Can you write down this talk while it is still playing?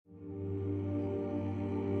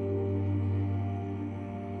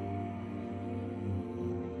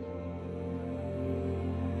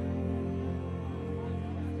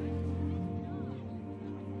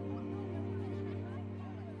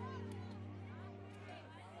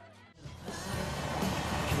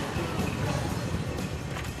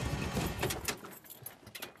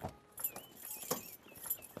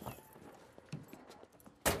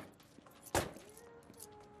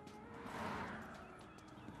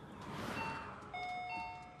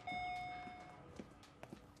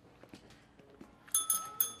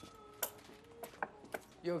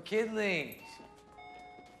Yo, kidlings.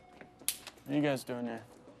 What are you guys doing here?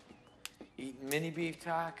 Eating mini beef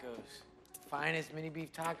tacos. Finest mini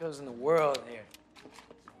beef tacos in the world here.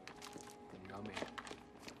 Yummy.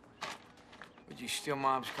 Would you steal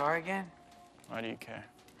Mom's car again? Why do you care?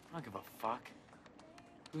 I don't give a fuck.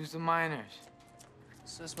 Who's the minors?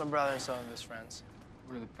 It's just my brother and some of his friends.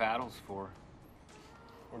 What are the paddles for?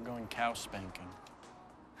 We're going cow spanking.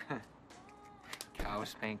 Cow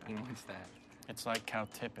spanking? What's that? It's like cow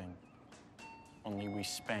tipping, only we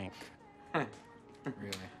spank. Really?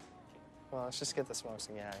 Well, let's just get the smokes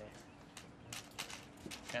and get out of here.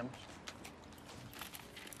 Cameras?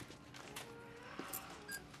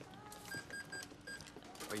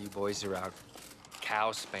 While you boys are out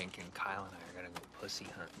cow spanking, Kyle and I are gonna go pussy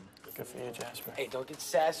hunting. Good for you, Jasper. Hey, don't get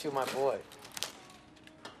sassy with my boy.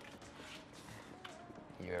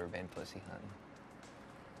 You ever been pussy hunting?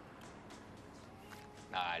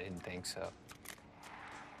 Nah, I didn't think so.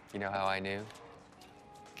 You know how I knew?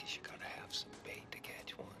 Because you gotta have some bait to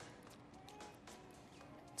catch one.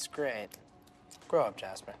 It's great. Grow up,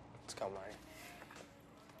 Jasper. Let's go, Marty.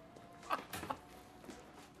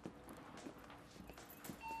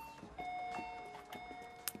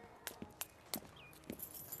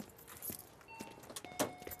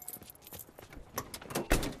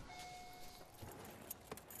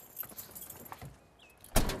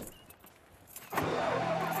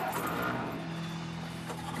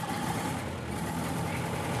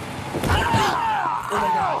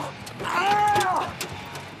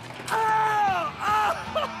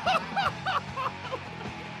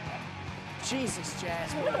 Jesus,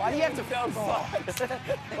 Jasper, why do you have to fall? Why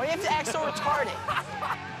do you have to act so retarded?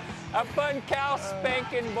 Have fun cow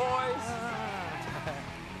spanking, boys.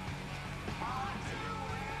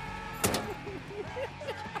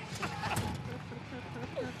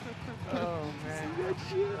 Oh, man.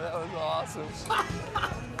 That was awesome.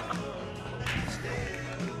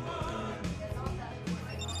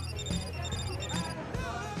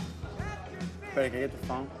 Better get the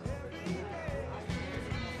phone.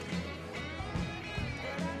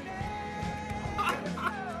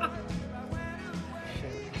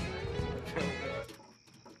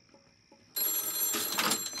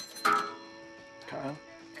 Kyle?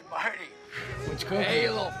 Hey, Marty. What's good? Hey, you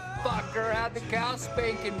little fucker, how'd the cow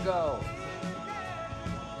spanking go?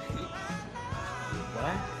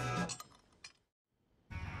 What?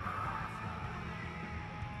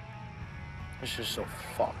 This is so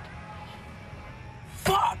fucked.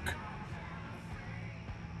 Fuck!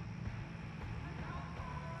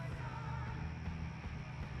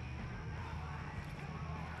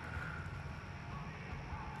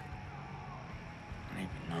 I don't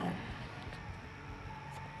even know.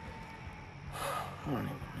 I don't even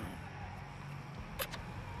know.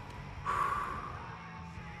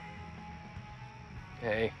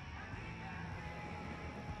 Hey.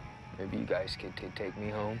 Maybe you guys could take me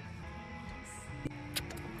home.